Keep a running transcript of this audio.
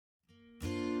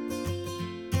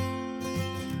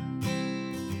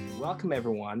Welcome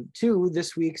everyone to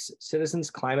this week's Citizens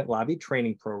Climate Lobby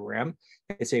training program.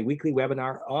 It's a weekly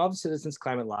webinar of Citizens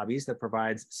Climate Lobbies that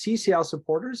provides CCL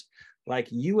supporters like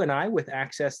you and I with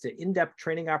access to in-depth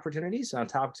training opportunities on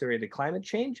topics related to climate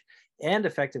change and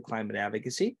effective climate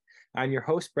advocacy. I'm your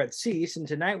host, Brett Cease, and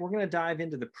tonight we're going to dive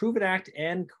into the Prove It Act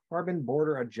and carbon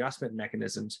border adjustment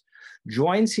mechanisms.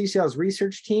 Join CCL's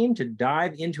research team to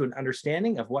dive into an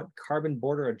understanding of what carbon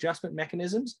border adjustment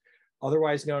mechanisms,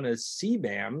 otherwise known as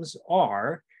CBAMs,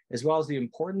 are, as well as the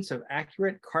importance of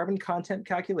accurate carbon content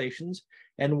calculations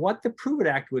and what the Prove It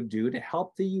Act would do to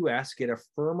help the US get a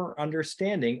firmer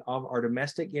understanding of our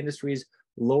domestic industry's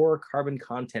lower carbon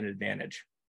content advantage.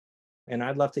 And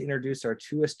I'd love to introduce our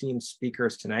two esteemed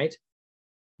speakers tonight.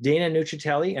 Dana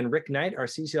Nuccitelli and Rick Knight are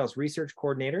CCL's research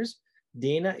coordinators.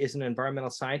 Dana is an environmental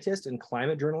scientist and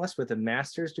climate journalist with a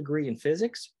master's degree in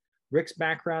physics. Rick's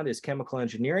background is chemical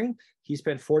engineering. He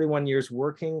spent 41 years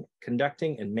working,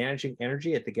 conducting, and managing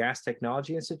energy at the Gas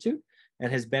Technology Institute and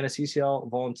has been a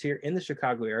CCL volunteer in the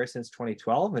Chicago area since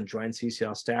 2012 and joined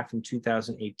CCL staff in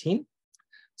 2018.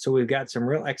 So we've got some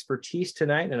real expertise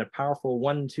tonight and a powerful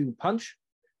 1-2 punch.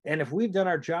 And if we've done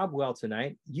our job well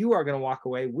tonight, you are going to walk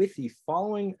away with the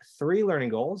following 3 learning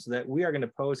goals that we are going to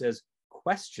pose as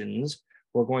questions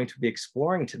we're going to be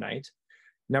exploring tonight.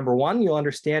 Number 1, you'll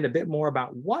understand a bit more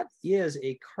about what is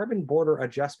a carbon border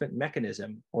adjustment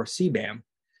mechanism, or CBAM.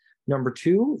 Number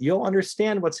 2, you'll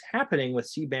understand what's happening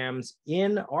with CBAMs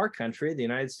in our country, the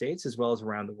United States, as well as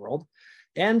around the world.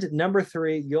 And number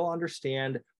 3, you'll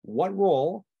understand what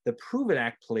role the Prove It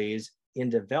Act plays in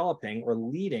developing or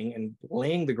leading and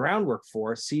laying the groundwork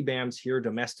for CBAMs here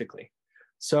domestically.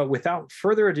 So without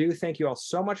further ado, thank you all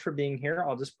so much for being here.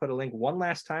 I'll just put a link one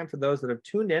last time for those that have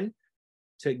tuned in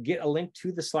to get a link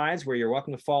to the slides where you're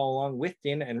welcome to follow along with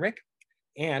Dana and Rick.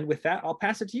 And with that, I'll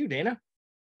pass it to you, Dana.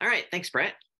 All right, thanks,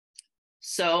 Brett.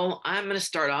 So I'm going to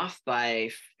start off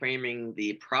by framing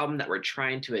the problem that we're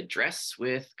trying to address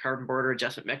with carbon border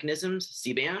adjustment mechanisms,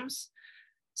 CBAMs.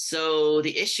 So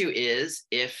the issue is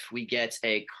if we get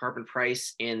a carbon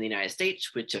price in the United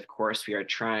States, which of course we are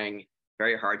trying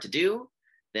very hard to do,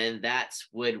 then that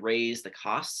would raise the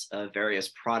costs of various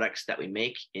products that we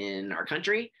make in our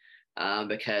country.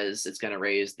 Because it's going to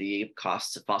raise the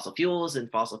costs of fossil fuels, and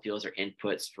fossil fuels are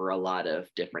inputs for a lot of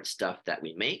different stuff that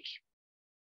we make.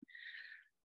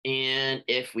 And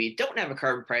if we don't have a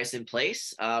carbon price in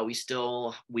place,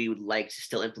 we would like to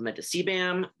still implement a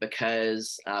CBAM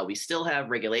because we still have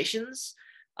regulations.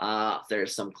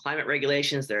 There's some climate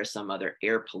regulations. There are some other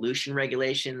air pollution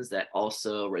regulations that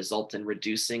also result in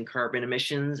reducing carbon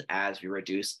emissions as we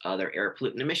reduce other air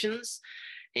pollutant emissions.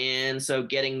 And so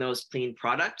getting those clean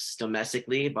products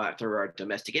domestically, but through our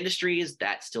domestic industries,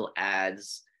 that still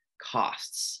adds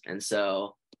costs. And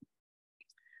so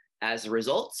as a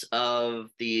result of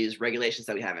these regulations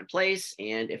that we have in place,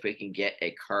 and if we can get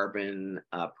a carbon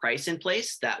price in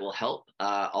place, that will help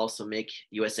also make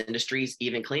US industries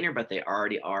even cleaner, but they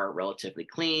already are relatively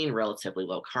clean, relatively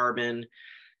low carbon.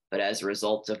 But as a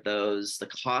result of the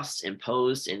costs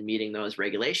imposed in meeting those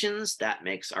regulations, that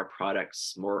makes our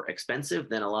products more expensive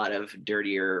than a lot of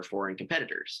dirtier foreign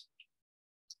competitors.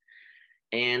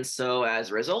 And so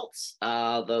as a result,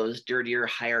 those dirtier,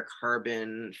 higher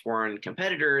carbon foreign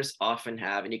competitors often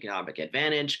have an economic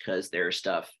advantage because their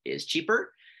stuff is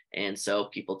cheaper. And so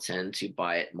people tend to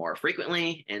buy it more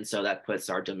frequently. And so that puts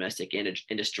our domestic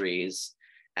industries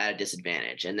at a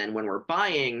disadvantage. And then when we're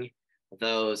buying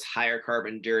those higher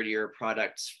carbon, dirtier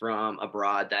products from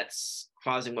abroad, that's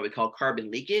causing what we call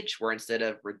carbon leakage, where instead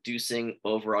of reducing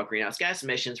overall greenhouse gas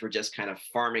emissions, we're just kind of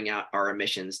farming out our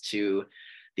emissions to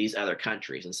these other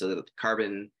countries. And so the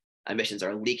carbon emissions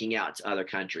are leaking out to other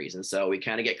countries. And so we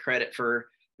kind of get credit for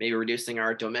maybe reducing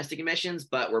our domestic emissions,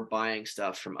 but we're buying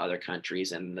stuff from other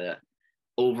countries and the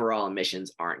overall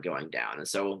emissions aren't going down. And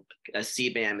so a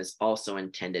CBAM is also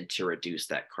intended to reduce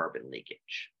that carbon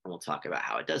leakage. And we'll talk about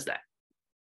how it does that.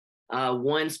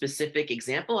 One specific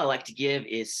example I like to give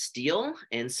is steel.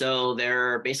 And so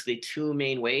there are basically 2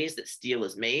 main ways that steel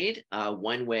is made.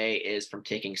 One way is from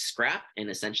taking scrap and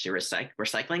essentially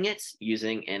recycling it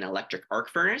using an electric arc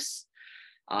furnace.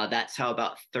 That's how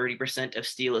about 30% of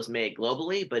steel is made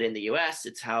globally, but in the US,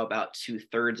 it's how about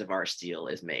 2/3 of our steel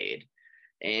is made.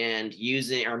 And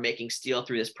using or making steel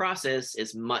through this process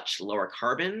is much lower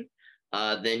carbon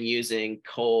than using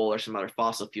coal or some other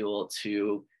fossil fuel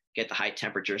to get the high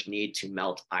temperatures needed to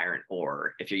melt iron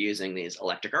ore. If you're using these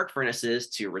electric arc furnaces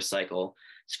to recycle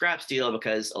scrap steel,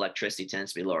 because electricity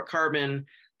tends to be lower carbon,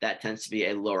 that tends to be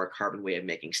a lower carbon way of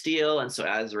making steel. And so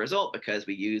as a result, because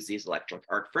we use these electric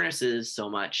arc furnaces so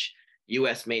much,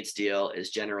 US made steel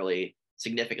is generally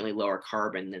significantly lower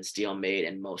carbon than steel made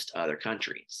in most other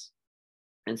countries.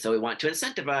 And so we want to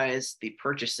incentivize the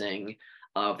purchasing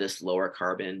of this lower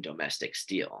carbon domestic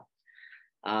steel.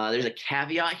 There's a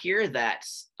caveat here that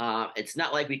it's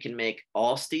not like we can make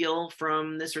all steel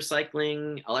from this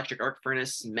recycling electric arc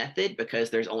furnace method, because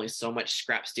there's only so much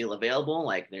scrap steel available.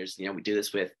 Like there's, we do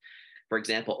this with, for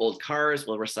example, old cars,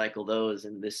 we'll recycle those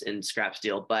in scrap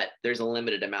steel, but there's a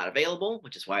limited amount available,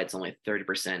 which is why it's only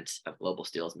 30% of global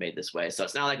steel is made this way. So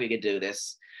it's not like we could do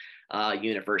this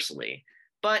universally.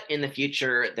 But in the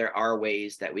future, there are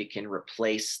ways that we can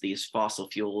replace these fossil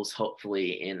fuels,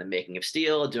 hopefully in the making of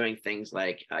steel, doing things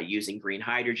like using green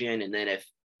hydrogen. And then if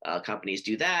companies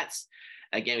do that,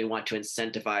 again, we want to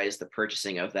incentivize the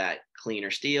purchasing of that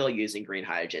cleaner steel using green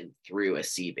hydrogen through a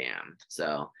CBAM.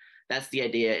 So that's the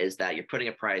idea, is that you're putting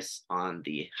a price on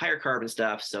the higher carbon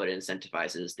stuff, so it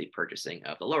incentivizes the purchasing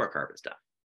of the lower carbon stuff.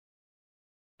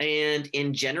 And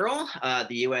in general,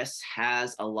 the US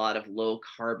has a lot of low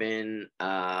carbon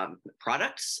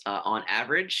products. On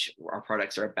average, our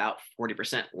products are about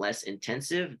 40% less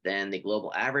intensive than the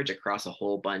global average across a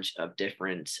whole bunch of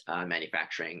different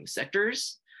manufacturing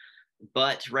sectors.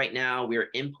 But right now, we're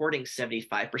importing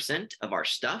 75% of our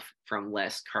stuff from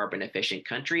less carbon efficient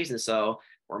countries. And so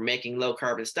we're making low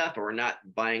carbon stuff, but we're not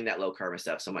buying that low carbon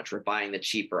stuff so much. We're buying the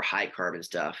cheaper high carbon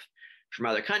stuff from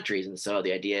other countries. And so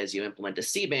the idea is you implement a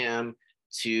CBAM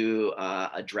to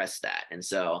address that. And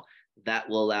so that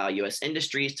will allow US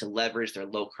industries to leverage their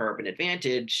low carbon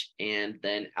advantage and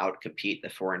then outcompete the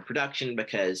foreign production,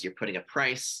 because you're putting a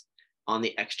price on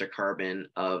the extra carbon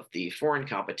of the foreign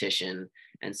competition.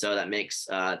 And so that makes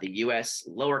the US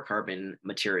lower carbon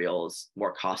materials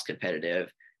more cost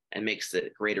competitive and makes it a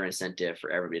greater incentive for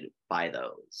everybody to buy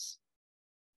those.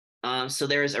 So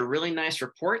there's a really nice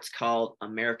report called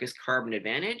America's Carbon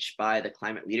Advantage by the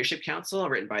Climate Leadership Council,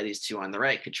 written by these two on the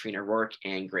right, Katrina Rourke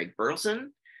and Greg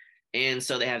Burleson. And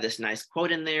so they have this nice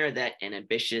quote in there that an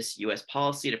ambitious US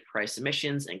policy to price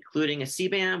emissions, including a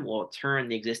CBAM, will turn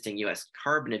the existing US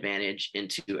carbon advantage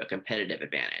into a competitive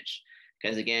advantage.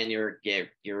 Because again,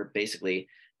 you're basically,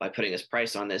 by putting this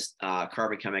price on this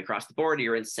carbon coming across the board,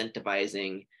 you're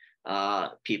incentivizing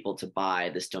people to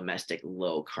buy this domestic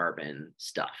low carbon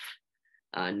stuff.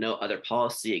 No other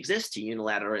policy exists to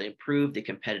unilaterally improve the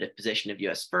competitive position of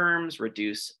US firms,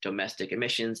 reduce domestic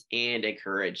emissions, and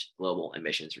encourage global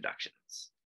emissions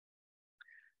reductions.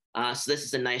 So this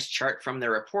is a nice chart from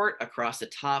their report. Across the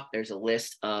top, there's a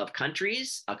list of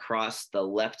countries. Across the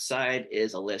left side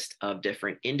is a list of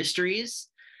different industries.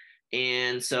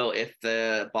 And so if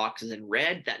the box is in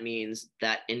red, that means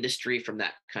that industry from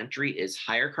that country is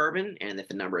higher carbon. And if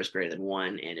the number is greater than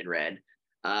 1 and in red,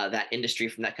 that industry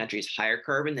from that country is higher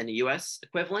carbon than the US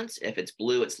equivalent. If it's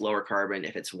blue, it's lower carbon.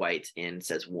 If it's white and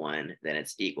says 1, then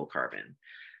it's equal carbon.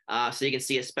 So you can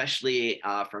see, especially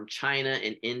from China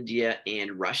and India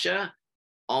and Russia,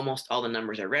 almost all the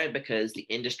numbers are red, because the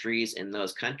industries in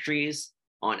those countries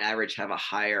on average have a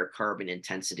higher carbon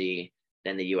intensity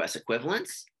than the US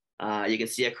equivalents. You can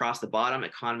see across the bottom,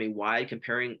 economy-wide,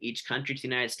 comparing each country to the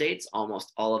United States,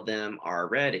 almost all of them are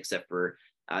red, except for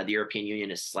the European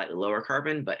Union is slightly lower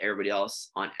carbon, but everybody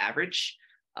else on average,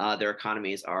 their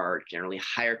economies are generally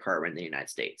higher carbon than the United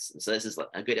States. And so this is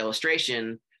a good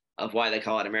illustration of why they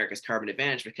call it America's carbon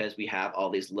advantage, because we have all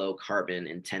these low carbon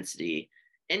intensity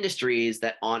industries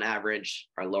that on average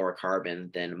are lower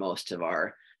carbon than most of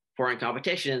our foreign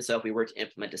competition. So if we were to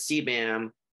implement a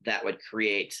CBAM, that would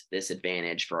create this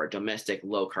advantage for our domestic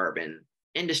low carbon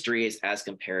industries as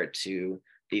compared to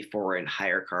the foreign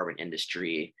higher carbon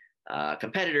industry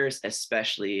competitors,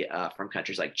 especially from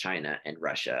countries like China and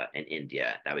Russia and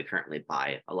India that we currently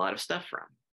buy a lot of stuff from.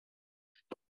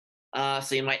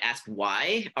 So you might ask,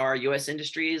 why are US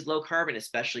industries low carbon,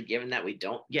 especially given that we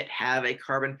don't yet have a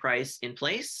carbon price in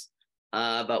place?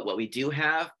 But what we do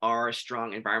have are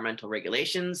strong environmental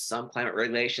regulations, some climate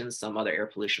regulations, some other air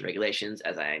pollution regulations,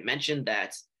 as I mentioned,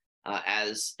 that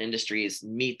as industries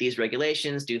meet these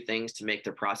regulations, do things to make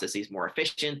their processes more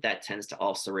efficient, that tends to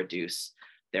also reduce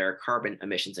their carbon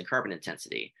emissions and carbon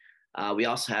intensity. We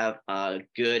also have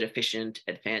good, efficient,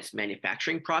 advanced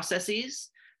manufacturing processes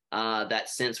that,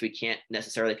 since we can't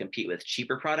necessarily compete with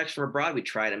cheaper products from abroad, we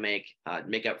try to make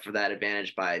up for that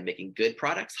advantage by making good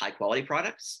products, high quality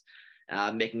products.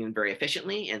 Making them very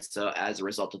efficiently. And so as a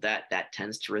result of that, that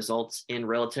tends to result in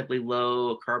relatively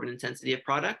low carbon intensity of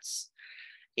products.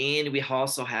 And we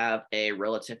also have a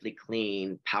relatively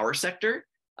clean power sector.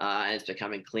 And it's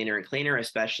becoming cleaner and cleaner,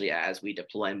 especially as we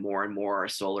deploy more and more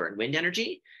solar and wind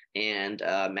energy. And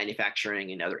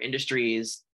manufacturing and other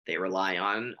industries, they rely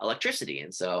on electricity.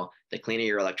 And so the cleaner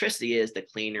your electricity is, the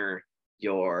cleaner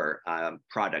your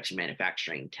products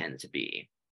manufacturing tend to be.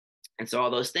 And so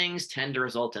all those things tend to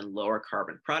result in lower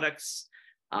carbon products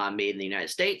made in the United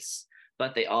States,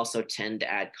 but they also tend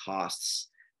to add costs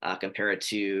compared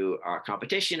to our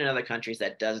competition in other countries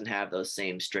that doesn't have those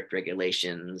same strict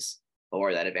regulations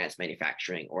or that advanced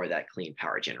manufacturing or that clean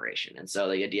power generation. And so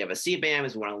the idea of a CBAM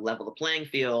is we want to level the playing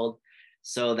field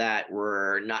so that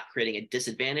we're not creating a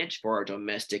disadvantage for our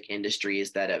domestic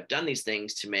industries that have done these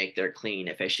things to make their clean,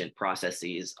 efficient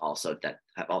processes also that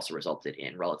have also resulted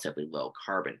in relatively low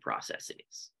carbon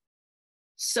processes.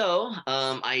 So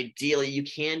ideally, you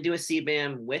can do a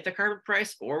CBAM with a carbon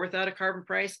price or without a carbon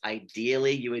price.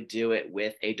 Ideally, you would do it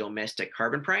with a domestic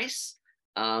carbon price.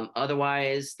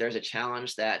 Otherwise, there's a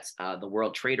challenge that the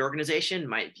World Trade Organization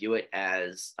might view it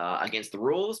as against the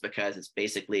rules because it's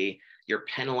basically you're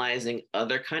penalizing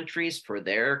other countries for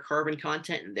their carbon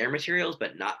content and their materials,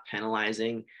 but not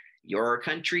penalizing your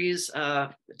country's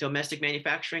domestic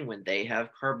manufacturing when they have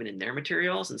carbon in their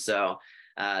materials. And so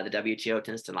the WTO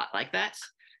tends to not like that.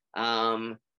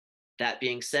 That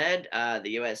being said,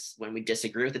 the US, when we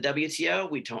disagree with the WTO,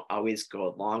 we don't always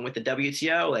go along with the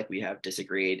WTO, like we have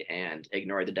disagreed and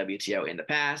ignored the WTO in the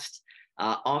past.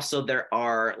 Also, there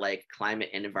are like climate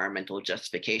and environmental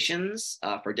justifications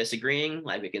for disagreeing.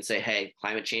 Like we can say, hey,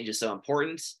 climate change is so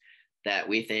important that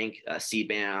we think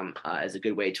CBAM is a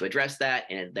good way to address that,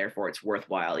 and therefore it's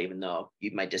worthwhile, even though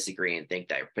you might disagree and think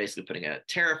that you're basically putting a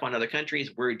tariff on other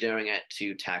countries, we're doing it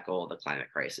to tackle the climate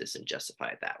crisis and justify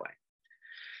it that way.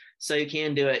 So you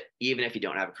can do it even if you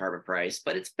don't have a carbon price,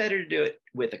 but it's better to do it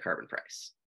with a carbon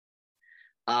price.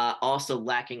 Also,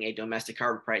 lacking a domestic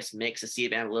carbon price makes a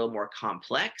CBAM a little more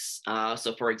complex.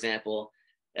 So for example,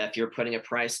 if you're putting a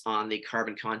price on the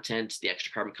carbon content, the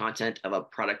extra carbon content of a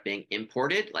product being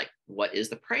imported, like what is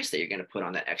the price that you're going to put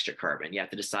on that extra carbon? You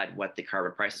have to decide what the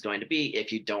carbon price is going to be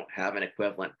if you don't have an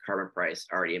equivalent carbon price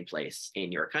already in place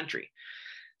in your country.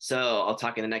 So I'll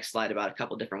talk in the next slide about a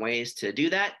couple different ways to do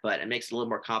that, but it makes it a little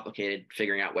more complicated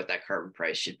figuring out what that carbon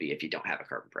price should be if you don't have a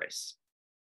carbon price.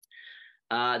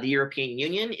 The European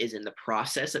Union is in the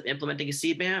process of implementing a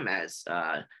CBAM, as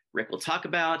Rick will talk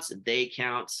about. They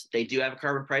do have a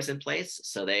carbon price in place,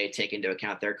 so they take into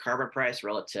account their carbon price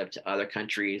relative to other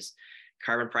countries'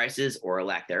 carbon prices or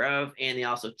lack thereof, and they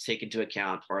also take into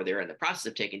account, or they're in the process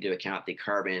of taking into account, the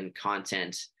carbon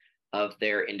content of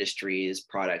their industry's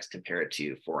products compared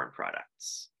to foreign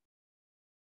products.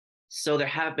 So there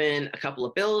have been a couple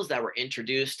of bills that were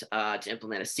introduced to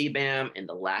implement a CBAM in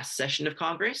the last session of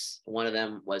Congress. One of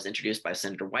them was introduced by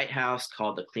Senator Whitehouse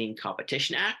called the Clean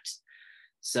Competition Act.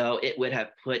 So it would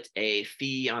have put a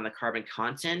fee on the carbon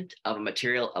content of a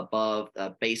material above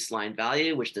the baseline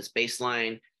value, which this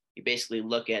baseline, you basically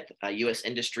look at US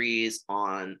industries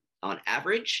on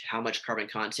average, how much carbon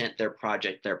content their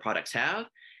products have,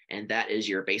 and that is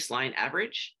your baseline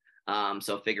average.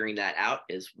 So figuring that out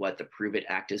is what the Prove It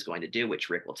Act is going to do, which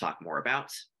Rick will talk more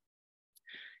about.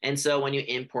 And so when you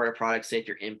import a product, say if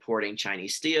you're importing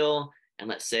Chinese steel, and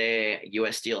let's say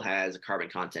US steel has a carbon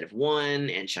content of 1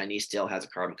 and Chinese steel has a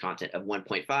carbon content of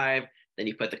 1.5, then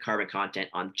you put the carbon content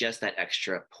on just that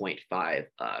extra 0.5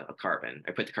 of carbon,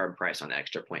 or put the carbon price on the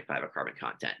extra 0.5 of carbon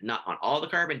content, not on all the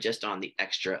carbon, just on the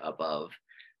extra above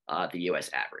the US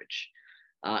average.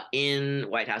 In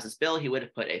White House's bill, he would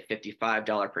have put a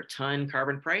 $55 per ton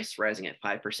carbon price, rising at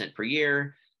 5% per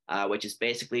year, which is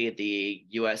basically the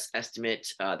US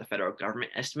estimate, the federal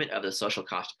government estimate of the social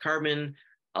cost of carbon.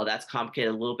 That's complicated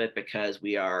a little bit because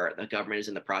the government is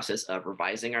in the process of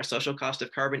revising our social cost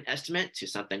of carbon estimate to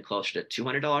something closer to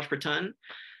 $200 per ton.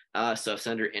 So if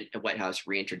Senator Whitehouse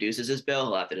reintroduces his bill,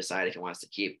 he'll have to decide if he wants to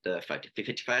keep the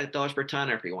 $55 per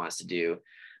ton or if he wants to do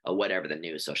whatever the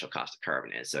new social cost of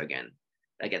carbon is. So again,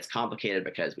 that gets complicated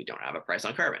because we don't have a price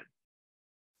on carbon.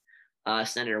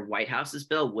 Senator Whitehouse's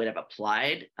bill would have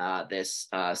applied this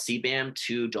CBAM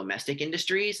to domestic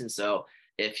industries. And so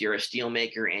if you're a steel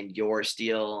maker and your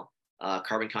steel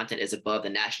carbon content is above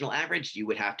the national average, you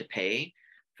would have to pay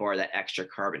for that extra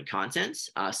carbon content.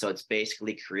 So it's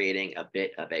basically creating a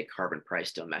bit of a carbon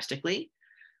price domestically.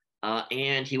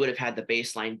 And he would have had the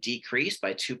baseline decrease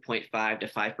by 2.5 to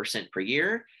 5% per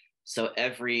year. So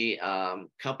every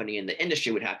company in the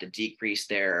industry would have to decrease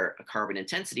their carbon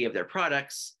intensity of their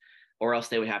products, or else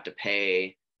they would have to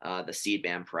pay the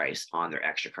CBAM price on their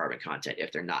extra carbon content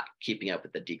if they're not keeping up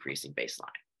with the decreasing baseline.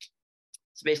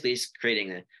 So basically, it's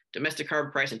creating a domestic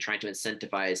carbon price and trying to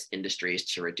incentivize industries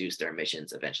to reduce their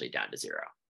emissions eventually down to zero.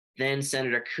 Then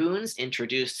Senator Coons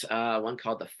introduced one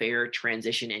called the Fair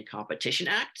Transition and Competition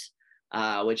Act.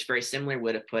 which very similar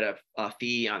would have put a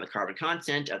fee on the carbon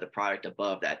content of the product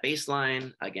above that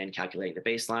baseline, again, calculating the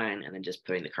baseline, and then just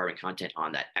putting the carbon content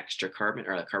on that extra carbon,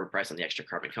 or the carbon price on the extra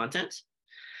carbon content.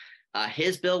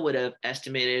 His bill would have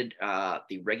estimated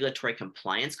the regulatory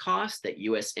compliance costs that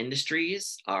U.S.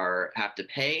 industries have to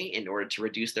pay in order to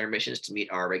reduce their emissions to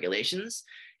meet our regulations,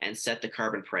 and set the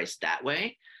carbon price that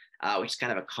way, which is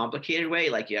kind of a complicated way.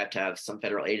 Like, you have to have some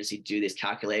federal agency do these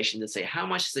calculations and say, how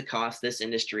much does it cost this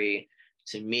industry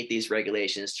to meet these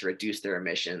regulations to reduce their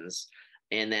emissions,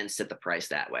 and then set the price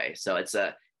that way. So it's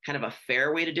a kind of a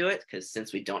fair way to do it, because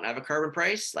since we don't have a carbon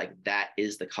price, like, that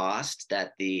is the cost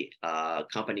that the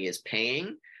company is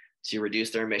paying to reduce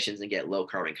their emissions and get low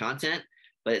carbon content.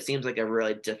 But it seems like a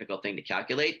really difficult thing to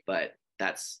calculate, but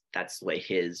that's the way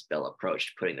his bill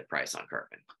approached putting the price on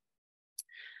carbon.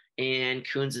 And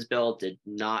Coons's bill did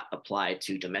not apply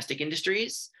to domestic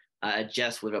industries,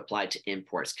 just would have applied to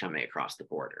imports coming across the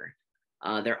border.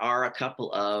 There are a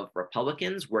couple of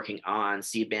Republicans working on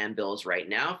CBAM bills right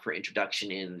now for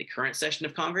introduction in the current session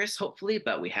of Congress, hopefully,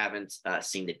 but we haven't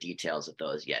seen the details of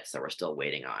those yet, so we're still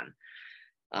waiting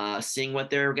on seeing what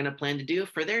they're going to plan to do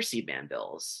for their CBAM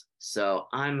bills. So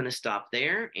I'm going to stop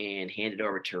there and hand it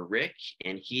over to Rick,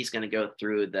 and he's going to go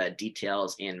through the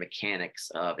details and mechanics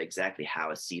of exactly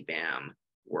how a CBAM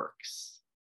works.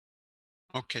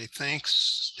 Okay,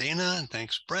 thanks, Dana, and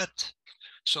thanks, Brett.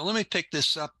 So let me pick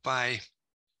this up by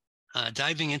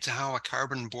diving into how a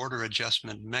carbon border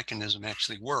adjustment mechanism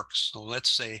actually works. So let's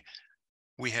say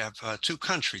we have two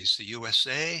countries, the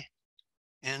USA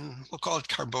and we'll call it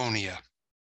Carbonia,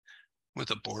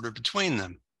 with a border between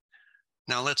them.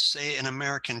 Now let's say an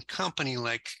American company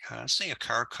like, say, a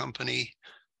car company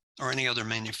or any other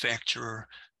manufacturer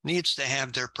needs to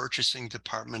have their purchasing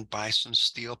department buy some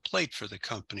steel plate for the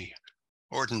company.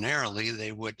 Ordinarily,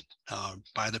 they would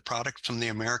buy the product from the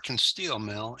American steel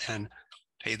mill and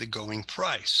pay the going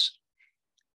price.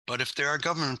 But if there are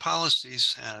government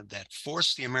policies that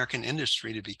force the American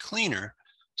industry to be cleaner,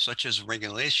 such as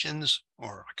regulations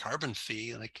or a carbon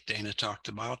fee, like Dana talked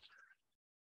about,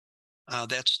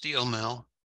 that steel mill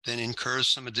then incurs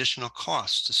some additional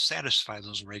costs to satisfy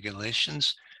those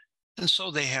regulations, and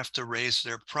so they have to raise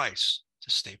their price to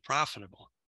stay profitable.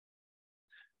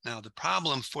 Now, the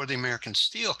problem for the American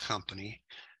Steel Company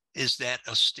is that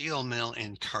a steel mill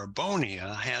in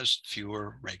Carbonia has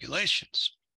fewer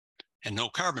regulations and no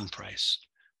carbon price,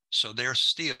 so their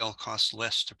steel costs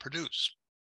less to produce.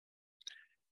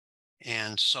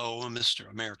 And so Mr.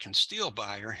 American Steel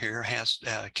buyer here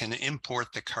can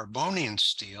import the Carbonian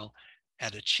steel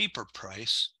at a cheaper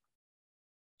price.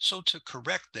 So to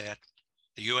correct that,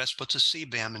 the U.S. puts a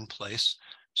CBAM in place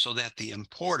so that the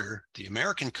importer, the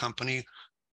American company,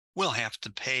 will have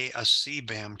to pay a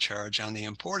CBAM charge on the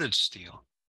imported steel.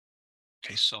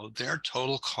 Okay, so their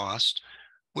total cost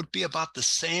would be about the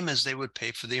same as they would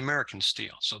pay for the American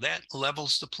steel. So that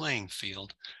levels the playing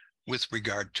field with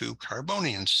regard to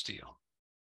Carbonian steel.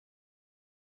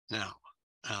 Now,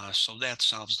 so that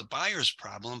solves the buyer's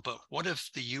problem, but what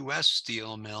if the U.S.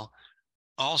 steel mill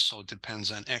also depends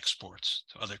on exports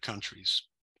to other countries?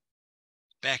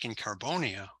 Back in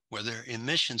Carbonia, where their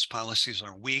emissions policies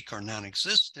are weak or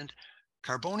non-existent,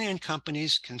 Carbonian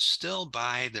companies can still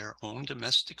buy their own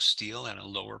domestic steel at a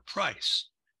lower price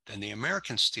than the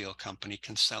American steel company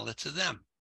can sell it to them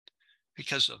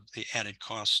because of the added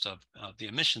cost of the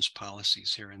emissions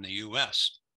policies here in the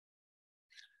U.S.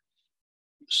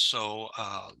 So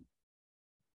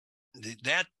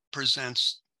that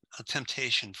presents a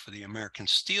temptation for the American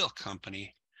Steel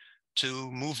Company to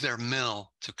move their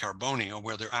mill to Carbonia,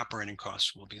 where their operating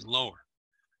costs will be lower.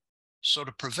 So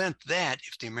to prevent that,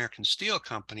 if the American Steel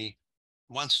Company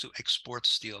wants to export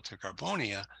steel to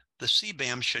Carbonia, the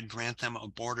CBAM should grant them a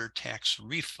border tax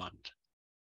refund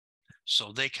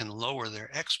so they can lower their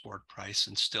export price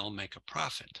and still make a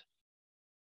profit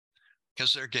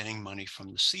because they're getting money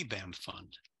from the CBAM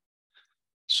fund.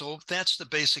 So that's the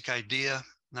basic idea.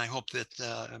 And I hope that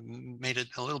made it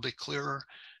a little bit clearer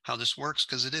how this works,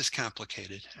 because it is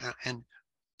complicated. And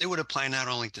it would apply not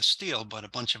only to steel, but a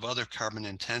bunch of other carbon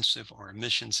intensive or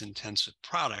emissions intensive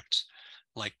products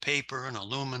like paper and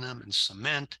aluminum and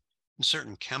cement and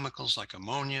certain chemicals like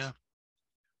ammonia.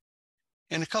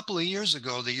 And a couple of years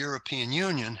ago, the European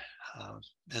Union,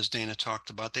 as Dana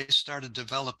talked about, they started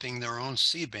developing their own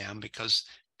CBAM because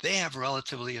they have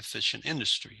relatively efficient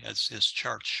industry, as his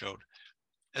chart showed,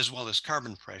 as well as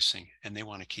carbon pricing, and they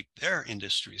want to keep their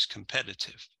industries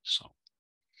competitive. So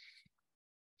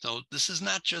this is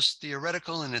not just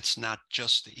theoretical, and it's not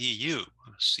just the EU.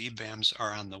 CBAMs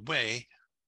are on the way.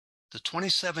 The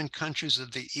 27 countries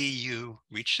of the EU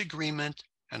reached agreement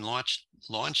and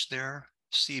launched their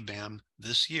CBAM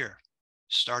this year,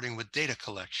 starting with data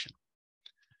collection.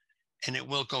 And it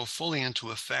will go fully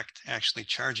into effect, actually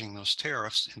charging those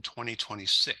tariffs in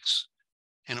 2026.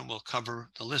 And it will cover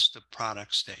the list of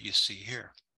products that you see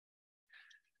here.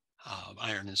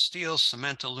 Iron and steel,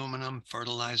 cement, aluminum,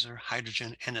 fertilizer,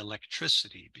 hydrogen, and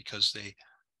electricity, because they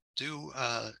do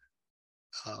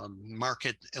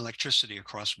market electricity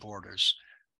across borders.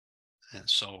 And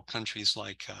so countries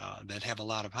like that have a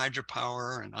lot of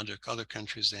hydropower and other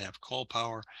countries that have coal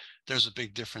power, there's a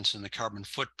big difference in the carbon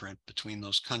footprint between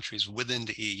those countries within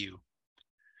the EU.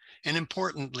 And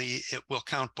importantly, it will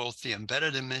count both the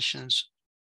embedded emissions,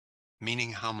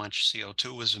 meaning how much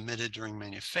CO2 was emitted during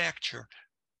manufacture,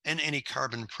 and any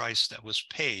carbon price that was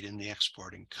paid in the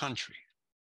exporting country.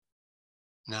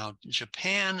 Now,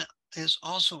 Japan is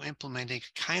also implementing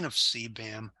a kind of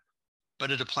CBAM, but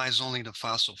it applies only to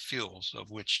fossil fuels, of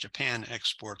which Japan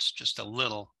exports just a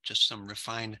little, just some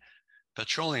refined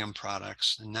petroleum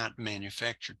products and not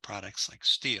manufactured products like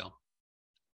steel.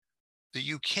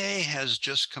 The UK has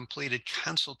just completed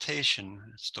consultation,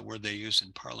 that's the word they use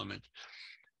in Parliament,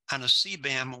 on a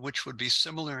CBAM which would be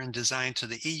similar in design to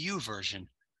the EU version.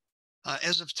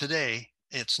 As of today,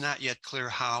 it's not yet clear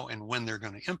how and when they're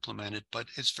going to implement it, but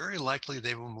it's very likely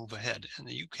they will move ahead. And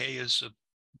the UK is a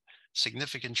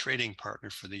significant trading partner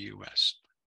for the US.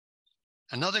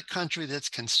 Another country that's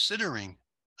considering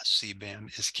a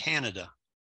CBAM is Canada,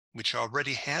 which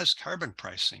already has carbon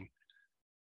pricing.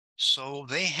 So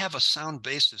they have a sound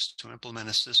basis to implement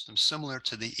a system similar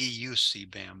to the EU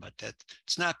CBAM, but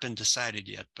it's not been decided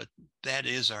yet, but that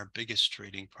is our biggest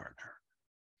trading partner.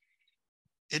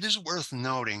 It is worth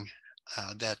noting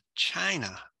that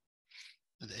China,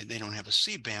 they don't have a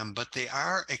CBAM, but they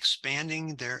are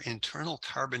expanding their internal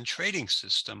carbon trading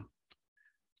system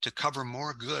to cover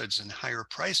more goods and higher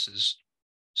prices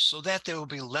so that they will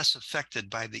be less affected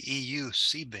by the EU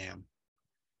CBAM.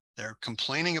 They're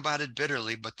complaining about it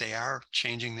bitterly, but they are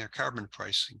changing their carbon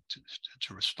pricing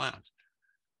to respond.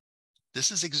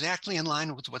 This is exactly in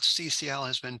line with what CCL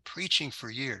has been preaching for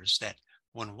years, that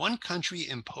when one country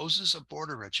imposes a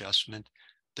border adjustment,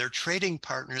 their trading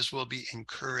partners will be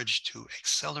encouraged to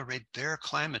accelerate their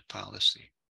climate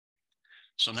policy.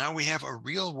 So now we have a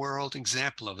real world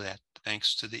example of that,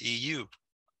 thanks to the EU.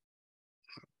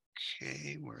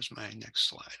 Okay, where's my next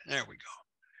slide? There we go.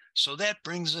 So that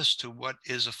brings us to what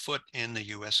is afoot in the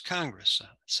US Congress.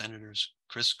 Senators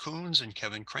Chris Coons and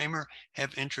Kevin Cramer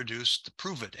have introduced the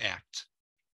Prove It Act.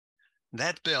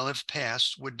 That bill, if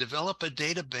passed, would develop a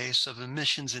database of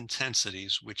emissions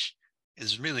intensities, which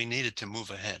is really needed to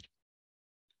move ahead.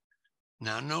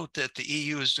 Now, note that the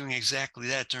EU is doing exactly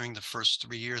that during the first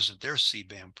 3 years of their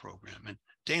CBAM program. And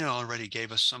Dana already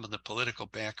gave us some of the political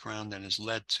background that has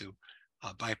led to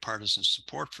bipartisan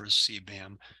support for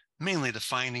CBAM, mainly the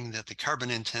finding that the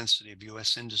carbon intensity of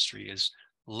US industry is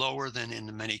lower than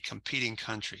in many competing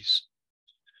countries.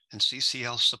 And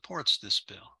CCL supports this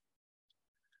bill.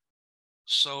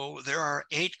 So there are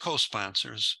 8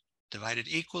 co-sponsors divided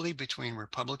equally between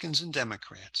Republicans and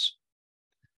Democrats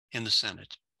in the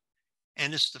Senate.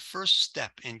 And it's the first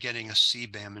step in getting a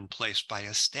CBAM in place by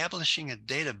establishing a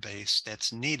database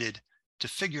that's needed to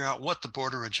figure out what the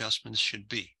border adjustments should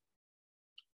be.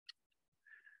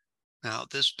 Now,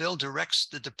 this bill directs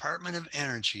the Department of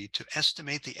Energy to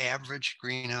estimate the average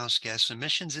greenhouse gas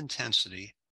emissions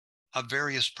intensity of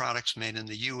various products made in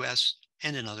the US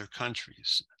and in other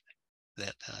countries.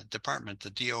 That department, the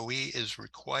DOE, is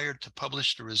required to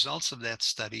publish the results of that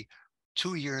study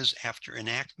 2 years after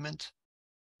enactment,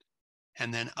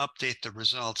 and then update the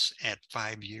results at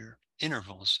 5-year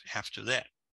intervals after that.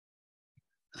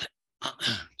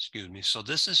 Excuse me. So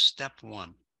this is step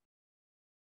 1.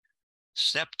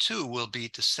 Step 2 will be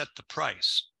to set the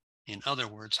price. In other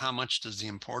words, how much does the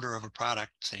importer of a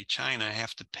product, say China,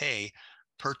 have to pay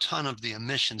per ton of the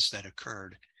emissions that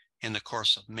occurred in the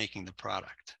course of making the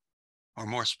product? Or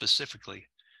more specifically,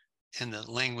 in the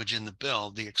language in the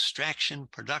bill, the extraction,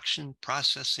 production,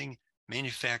 processing,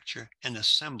 manufacture, and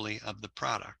assembly of the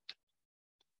product.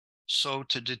 So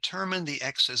to determine the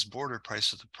excess border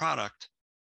price of the product,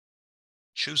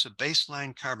 choose a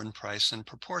baseline carbon price and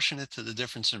proportion it to the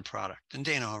difference in product. And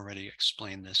Dana already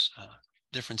explained this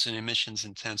difference in emissions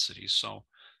intensity. So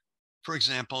for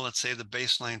example, let's say the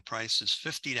baseline price is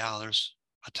 $50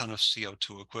 a ton of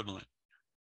CO2 equivalent.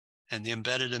 And the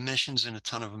embedded emissions in a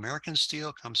ton of American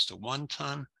steel comes to 1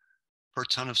 ton per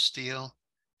ton of steel.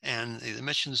 And the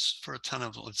emissions for a ton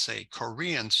of, let's say,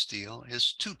 Korean steel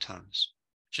is 2 tons,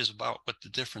 which is about what the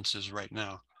difference is right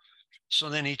now. So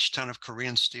then each ton of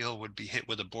Korean steel would be hit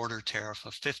with a border tariff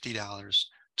of $50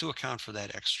 to account for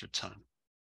that extra ton.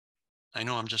 I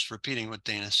know I'm just repeating what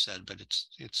Dana said, but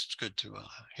it's good to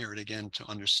hear it again to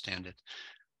understand it.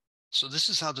 So this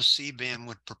is how the CBAM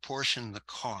would proportion the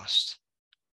cost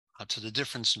to the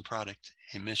difference in product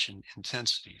emission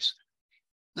intensities.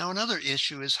 Now, another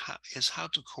issue is how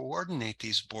to coordinate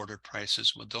these border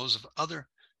prices with those of other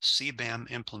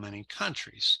CBAM implementing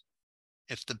countries.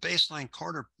 If the baseline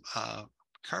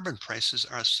carbon prices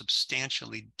are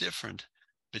substantially different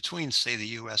between, say, the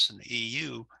US and the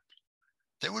EU,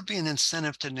 there would be an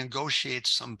incentive to negotiate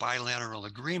some bilateral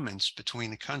agreements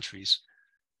between the countries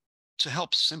to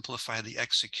help simplify the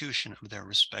execution of their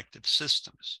respective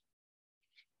systems.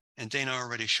 And Dana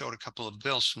already showed a couple of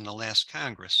bills from the last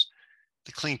Congress,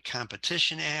 the Clean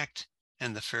Competition Act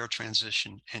and the Fair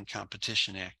Transition and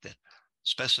Competition Act, that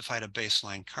specified a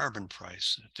baseline carbon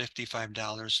price,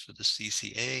 $55 for the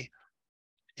CCA,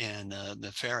 and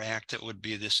the Fair Act, it would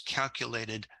be this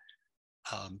calculated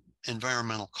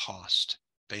environmental cost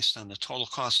based on the total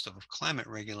cost of climate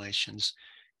regulations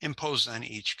imposed on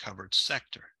each covered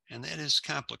sector. And that is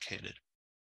complicated.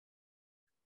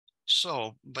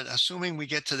 So, but assuming we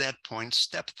get to that point,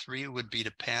 step 3 would be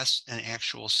to pass an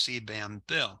actual CBAM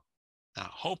bill,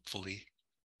 hopefully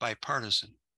bipartisan,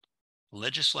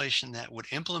 legislation that would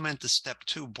implement the step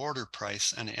 2 border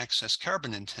price on the excess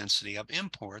carbon intensity of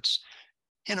imports,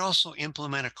 and also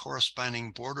implement a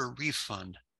corresponding border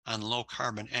refund on low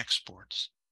carbon exports.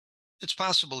 It's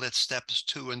possible that steps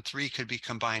 2 and 3 could be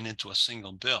combined into a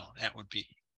single bill. That would be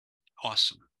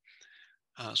awesome.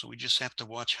 So we just have to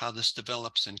watch how this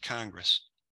develops in Congress.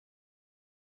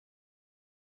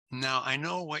 Now, I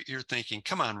know what you're thinking.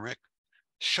 Come on, Rick.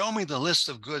 Show me the list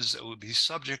of goods that would be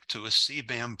subject to a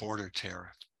CBAM border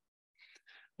tariff.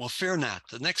 Well, fear not.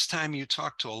 The next time you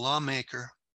talk to a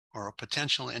lawmaker or a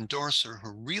potential endorser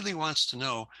who really wants to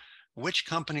know which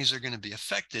companies are going to be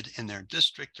affected in their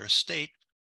district or state,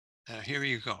 here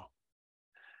you go.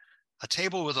 A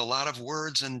table with a lot of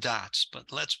words and dots,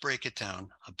 but let's break it down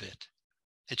a bit.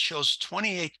 It shows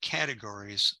 28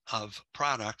 categories of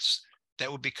products that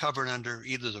would be covered under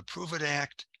either the Prove It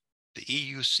Act, the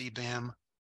EU CBAM,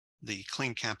 the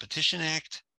Clean Competition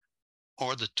Act,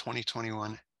 or the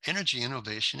 2021 Energy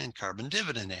Innovation and Carbon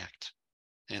Dividend Act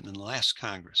in the last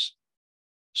Congress.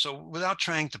 So without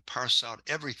trying to parse out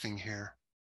everything here,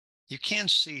 you can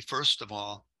see, first of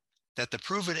all, that the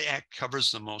Prove It Act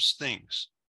covers the most things.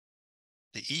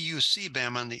 The EU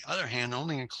CBAM, on the other hand,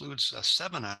 only includes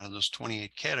 7 out of those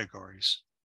 28 categories,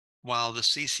 while the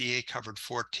CCA covered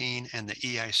 14 and the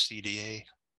EICDA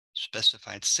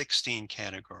specified 16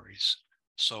 categories.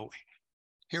 So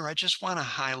here I just want to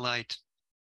highlight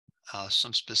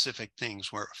some specific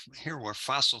things where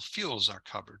fossil fuels are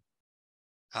covered.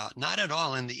 Not at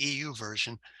all in the EU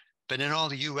version, but in all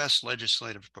the US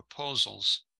legislative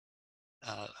proposals.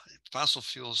 Fossil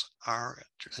fuels are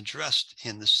addressed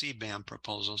in the CBAM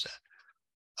proposals.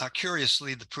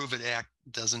 Curiously, the Prove It Act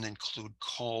doesn't include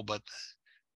coal, but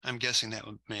I'm guessing that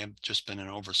may have just been an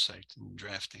oversight in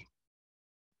drafting.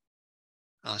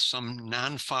 Some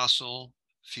non-fossil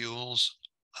fuels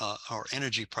or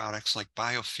energy products like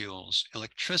biofuels,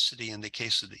 electricity in the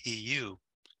case of the EU,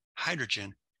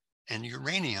 hydrogen, and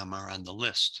uranium are on the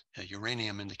list.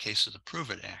 Uranium in the case of the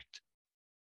Prove It Act.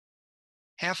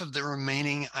 Half of the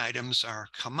remaining items are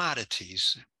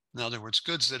commodities. In other words,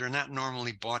 goods that are not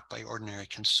normally bought by ordinary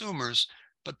consumers,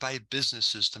 but by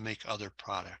businesses to make other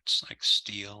products like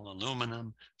steel,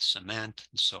 aluminum, cement,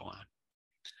 and so on.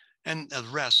 And the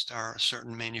rest are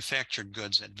certain manufactured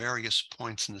goods at various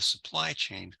points in the supply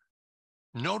chain,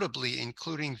 notably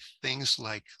including things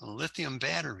like lithium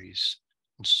batteries,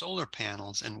 and solar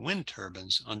panels, and wind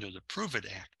turbines under the Prove It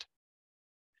Act.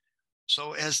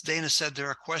 So as Dana said, there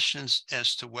are questions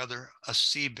as to whether a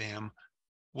CBAM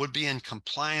would be in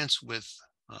compliance with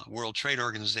World Trade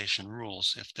Organization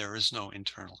rules if there is no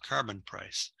internal carbon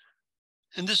price.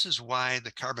 And this is why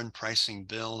the carbon pricing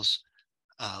bills,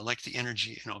 like the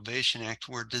Energy Innovation Act,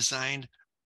 were designed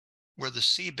where the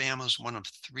CBAM is one of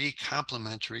 3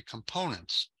 complementary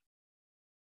components.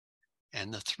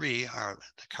 And the 3 are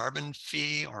the carbon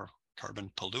fee or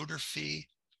carbon polluter fee,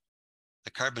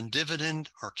 the carbon dividend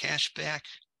or cashback,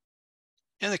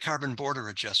 and the carbon border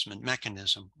adjustment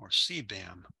mechanism or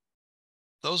CBAM.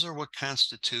 Those are what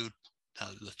constitute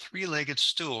the 3-legged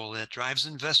stool that drives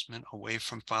investment away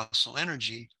from fossil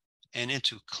energy and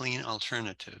into clean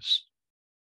alternatives.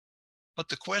 But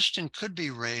the question could be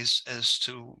raised as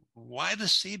to why the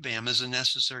CBAM is a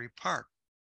necessary part.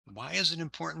 Why is it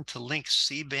important to link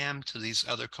CBAM to these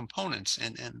other components?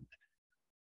 And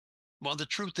well, the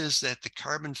truth is that the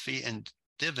carbon fee and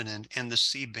dividend and the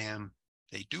CBAM,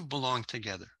 they do belong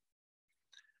together.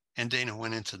 And Dana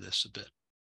went into this a bit.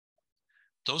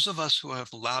 Those of us who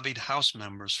have lobbied House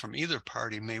members from either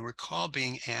party may recall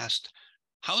being asked,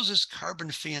 how is this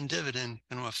carbon fee and dividend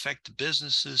going to affect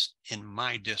businesses in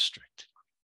my district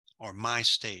or my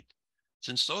state,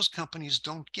 since those companies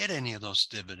don't get any of those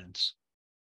dividends?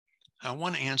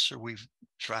 One answer we've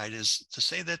tried is to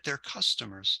say that their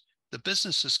customers, the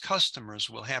business's customers,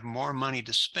 will have more money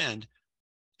to spend,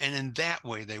 and in that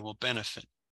way they will benefit.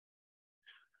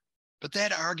 But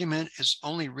that argument is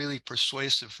only really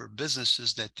persuasive for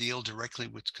businesses that deal directly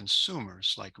with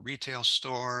consumers, like retail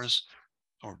stores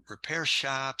or repair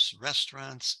shops,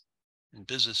 restaurants, and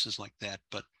businesses like that.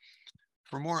 But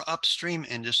for more upstream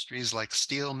industries like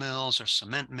steel mills or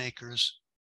cement makers,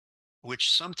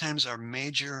 which sometimes are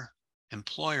major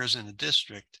employers in a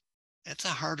district, it's a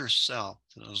harder sell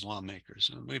to those lawmakers.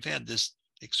 And we've had this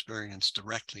experience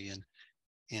directly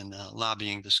in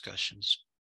lobbying discussions.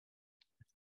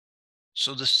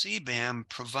 So the CBAM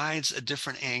provides a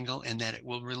different angle in that it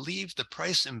will relieve the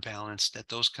price imbalance that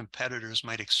those competitors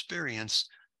might experience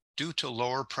due to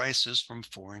lower prices from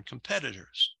foreign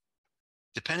competitors.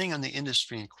 Depending on the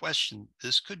industry in question,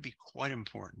 this could be quite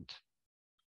important.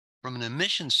 From an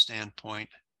emissions standpoint,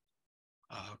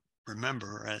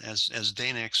 remember, as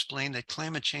Dana explained, that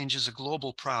climate change is a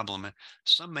global problem.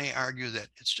 Some may argue that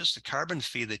it's just a carbon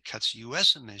fee that cuts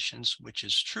US emissions, which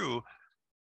is true.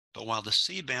 But while the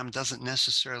CBAM doesn't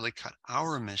necessarily cut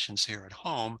our emissions here at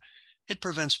home, it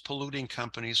prevents polluting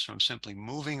companies from simply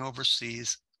moving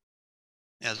overseas,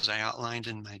 as I outlined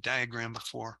in my diagram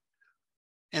before.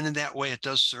 And in that way, it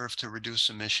does serve to reduce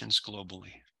emissions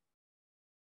globally.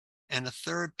 And the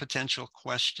third potential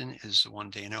question is the one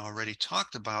Dana already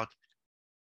talked about.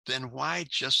 Then why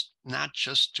not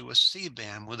just do a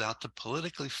CBAM without the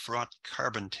politically fraught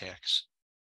carbon tax?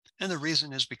 And the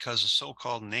reason is because a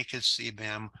so-called naked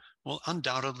CBAM will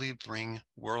undoubtedly bring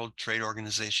World Trade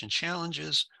Organization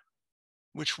challenges,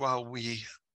 which while we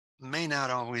may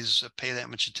not always pay that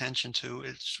much attention to,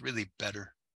 it's really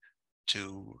better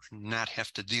to not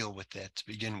have to deal with that to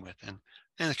begin with. And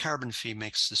the carbon fee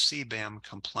makes the CBAM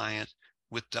compliant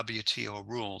with WTO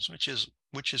rules, which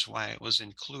is why it was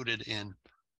included in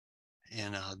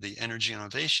the Energy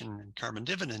Innovation and Carbon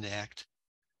Dividend Act,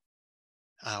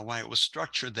 why it was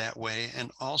structured that way,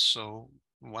 and also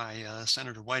why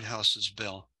Senator Whitehouse's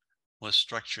bill was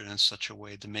structured in such a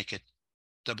way to make it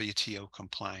WTO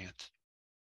compliant.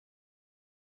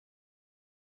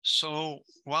 So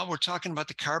while we're talking about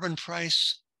the carbon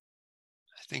price,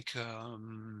 I think,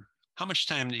 how much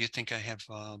time do you think I have,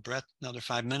 Brett? Another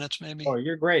 5 minutes, maybe? Oh,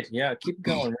 you're great. Yeah, keep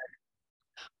going.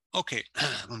 Okay,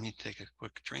 let me take a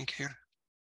quick drink here.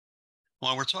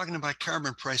 While we're talking about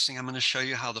carbon pricing, I'm going to show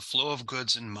you how the flow of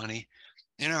goods and money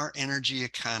in our energy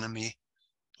economy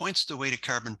points the way to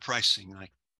carbon pricing.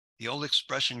 Like the old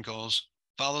expression goes,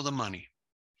 follow the money.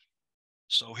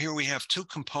 So here we have two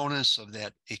components of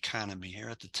that economy. Here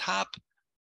at the top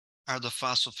are the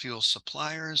fossil fuel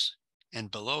suppliers,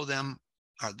 and below them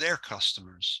are their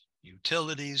customers,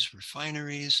 utilities,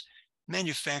 refineries,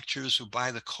 manufacturers who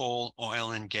buy the coal,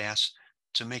 oil, and gas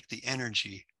to make the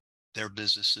energy their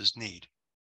businesses need.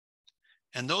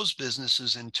 And those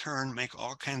businesses in turn make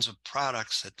all kinds of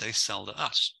products that they sell to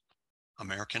us,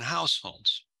 American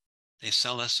households. They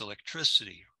sell us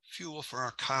electricity, fuel for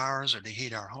our cars or to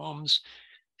heat our homes,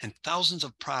 and thousands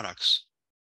of products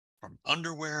from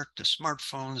underwear to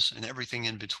smartphones and everything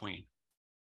in between.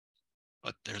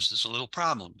 But there's this little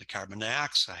problem, the carbon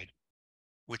dioxide,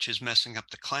 which is messing up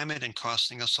the climate and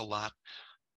costing us a lot,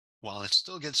 while it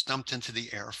still gets dumped into the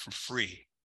air for free.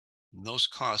 And those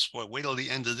costs, boy, wait till the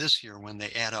end of this year when they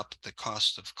add up the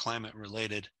cost of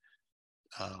climate-related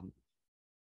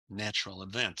natural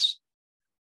events.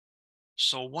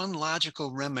 So one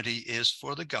logical remedy is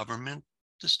for the government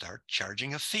to start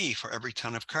charging a fee for every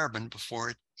ton of carbon before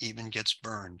it even gets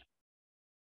burned.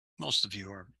 Most of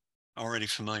you are already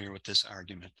familiar with this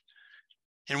argument.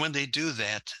 And when they do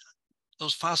that,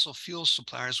 those fossil fuel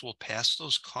suppliers will pass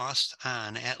those costs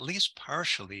on, at least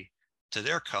partially, to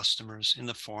their customers in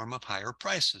the form of higher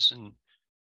prices. And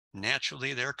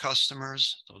naturally, their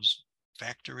customers, those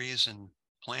factories and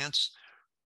plants,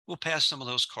 will pass some of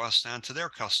those costs on to their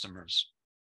customers,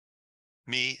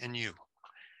 me and you.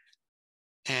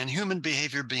 And human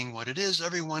behavior being what it is,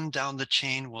 everyone down the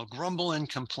chain will grumble and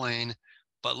complain,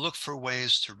 but look for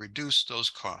ways to reduce those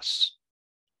costs.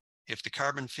 If the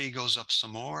carbon fee goes up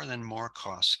some more, then more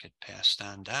costs get passed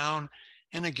on down,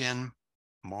 and again,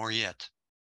 more yet.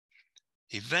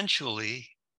 Eventually,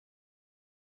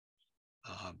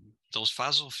 those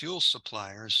fossil fuel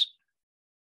suppliers,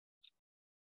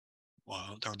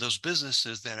 well, or those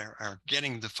businesses that are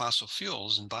getting the fossil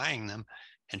fuels and buying them,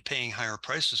 and paying higher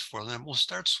prices for them will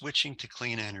start switching to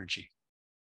clean energy,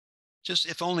 just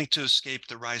if only to escape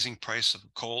the rising price of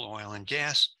coal, oil, and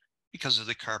gas because of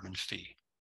the carbon fee.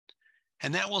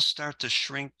 And that will start to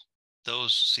shrink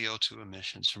those CO2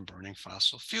 emissions from burning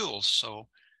fossil fuels. So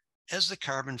as the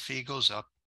carbon fee goes up,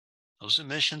 those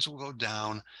emissions will go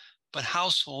down, but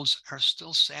households are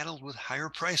still saddled with higher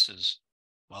prices,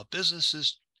 while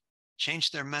businesses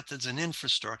change their methods and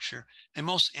infrastructure, and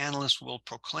most analysts will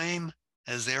proclaim,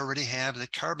 as they already have,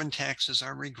 that carbon taxes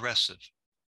are regressive.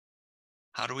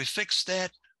 How do we fix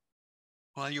that?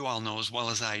 Well, you all know as well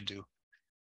as I do.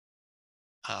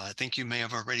 I think you may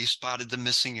have already spotted the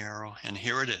missing arrow, and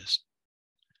here it is.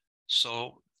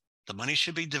 So the money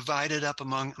should be divided up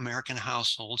among American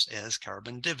households as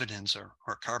carbon dividends or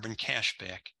carbon cash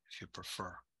back, if you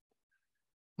prefer.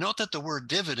 Note that the word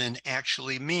dividend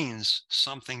actually means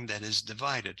something that is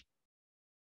divided.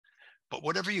 But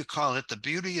whatever you call it, the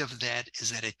beauty of that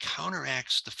is that it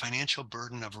counteracts the financial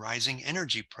burden of rising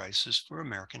energy prices for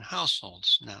American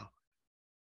households. Now,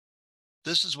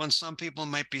 this is when some people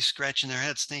might be scratching their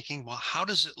heads thinking, well, how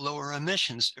does it lower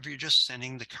emissions if you're just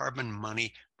sending the carbon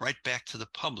money right back to the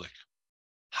public?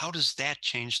 How does that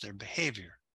change their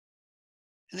behavior?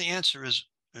 And the answer is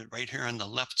right here on the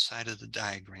left side of the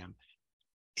diagram.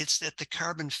 It's that the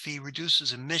carbon fee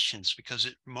reduces emissions because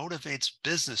it motivates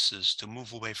businesses to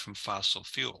move away from fossil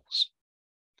fuels.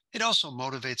 It also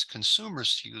motivates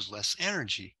consumers to use less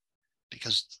energy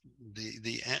because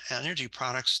the energy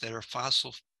products that are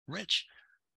fossil rich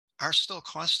are still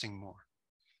costing more.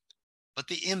 But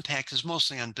the impact is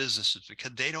mostly on businesses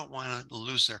because they don't want to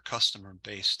lose their customer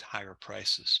base to higher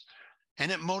prices.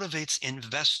 And it motivates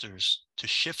investors to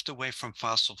shift away from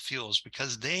fossil fuels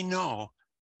because they know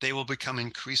they will become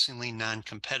increasingly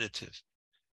non-competitive.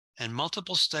 And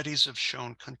multiple studies have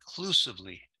shown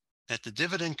conclusively that the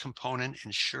dividend component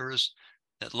ensures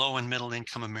that low and middle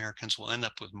income Americans will end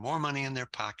up with more money in their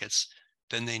pockets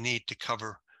than they need to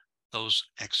cover those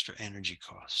extra energy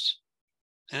costs.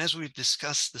 And as we've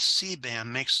discussed, the CBAM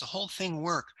makes the whole thing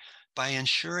work by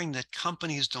ensuring that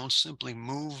companies don't simply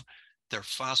move their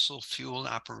fossil fuel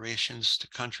operations to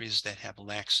countries that have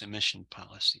lax emission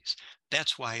policies.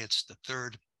 That's why it's the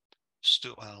third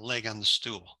leg on the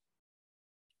stool.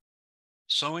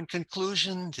 So in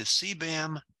conclusion, the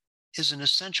CBAM is an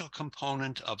essential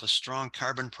component of a strong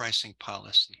carbon pricing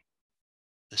policy.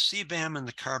 The CBAM and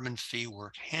the carbon fee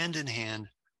work hand in hand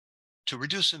to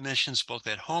reduce emissions both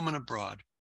at home and abroad.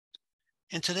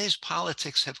 And today's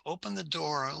politics have opened the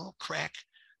door a little crack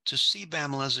to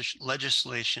CBAM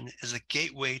legislation as a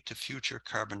gateway to future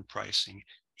carbon pricing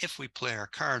if we play our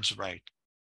cards right.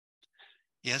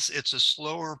 Yes, it's a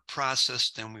slower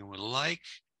process than we would like,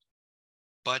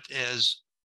 but as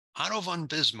Otto von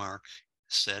Bismarck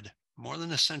said more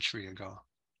than a century ago,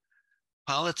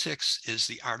 politics is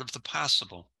the art of the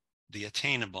possible, the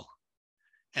attainable.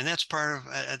 And that's part of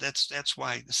that's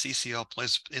why the CCL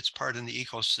plays its part in the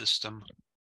ecosystem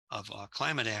of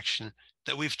climate action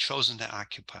that we've chosen to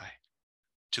occupy,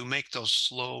 to make those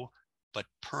slow but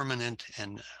permanent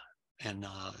and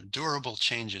durable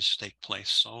changes take place.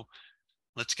 So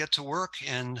let's get to work.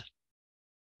 And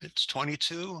it's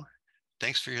 22.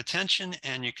 Thanks for your attention.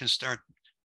 And you can start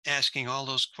asking all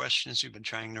those questions you've been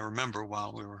trying to remember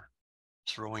while we were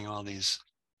throwing all these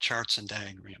charts and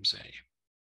diagrams at you.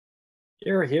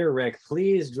 Here, here, Rick.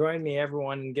 Please join me,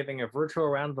 everyone, in giving a virtual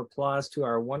round of applause to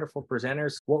our wonderful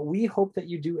presenters. What we hope that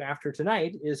you do after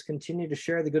tonight is continue to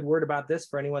share the good word about this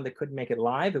for anyone that couldn't make it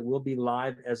live. It will be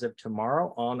live as of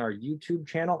tomorrow on our YouTube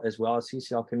channel, as well as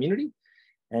CCL Community.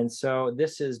 And so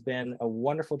this has been a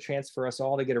wonderful chance for us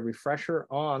all to get a refresher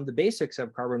on the basics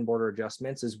of carbon border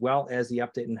adjustments, as well as the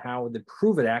update in how the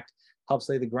Prove It Act helps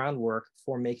lay the groundwork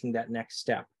for making that next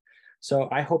step. So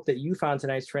I hope that you found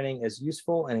tonight's training as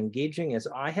useful and engaging as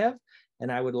I have.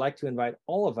 And I would like to invite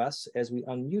all of us as we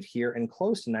unmute here and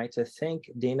close tonight to thank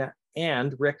Dana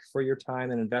and Rick for your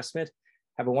time and investment.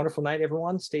 Have a wonderful night,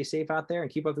 everyone. Stay safe out there and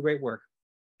keep up the great work.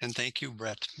 And thank you,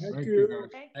 Brett. Thank you.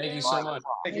 Thank you so much.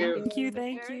 Thank you.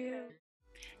 Thank you.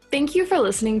 Thank you for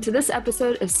listening to this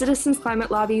episode of Citizens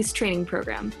Climate Lobby's training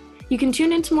program. You can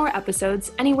tune into more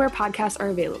episodes anywhere podcasts are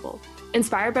available.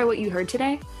 Inspired by what you heard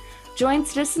today? Join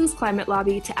Citizens Climate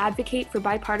Lobby to advocate for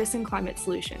bipartisan climate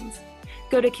solutions.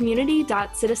 Go to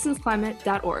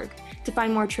community.citizensclimate.org to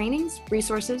find more trainings,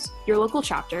 resources, your local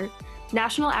chapter,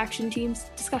 national action teams,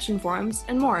 discussion forums,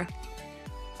 and more.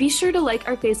 Be sure to like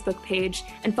our Facebook page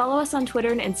and follow us on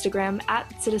Twitter and Instagram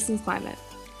 @CitizensClimate.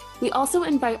 We also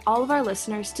invite all of our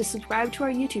listeners to subscribe to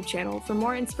our YouTube channel for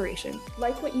more inspiration.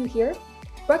 Like what you hear?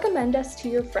 Recommend us to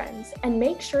your friends and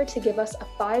make sure to give us a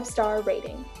 5-star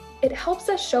rating. It helps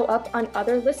us show up on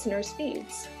other listeners'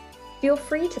 feeds. Feel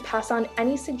free to pass on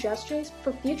any suggestions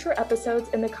for future episodes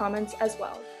in the comments as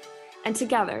well. And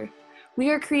together,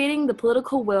 we are creating the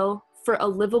political will for a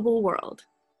livable world.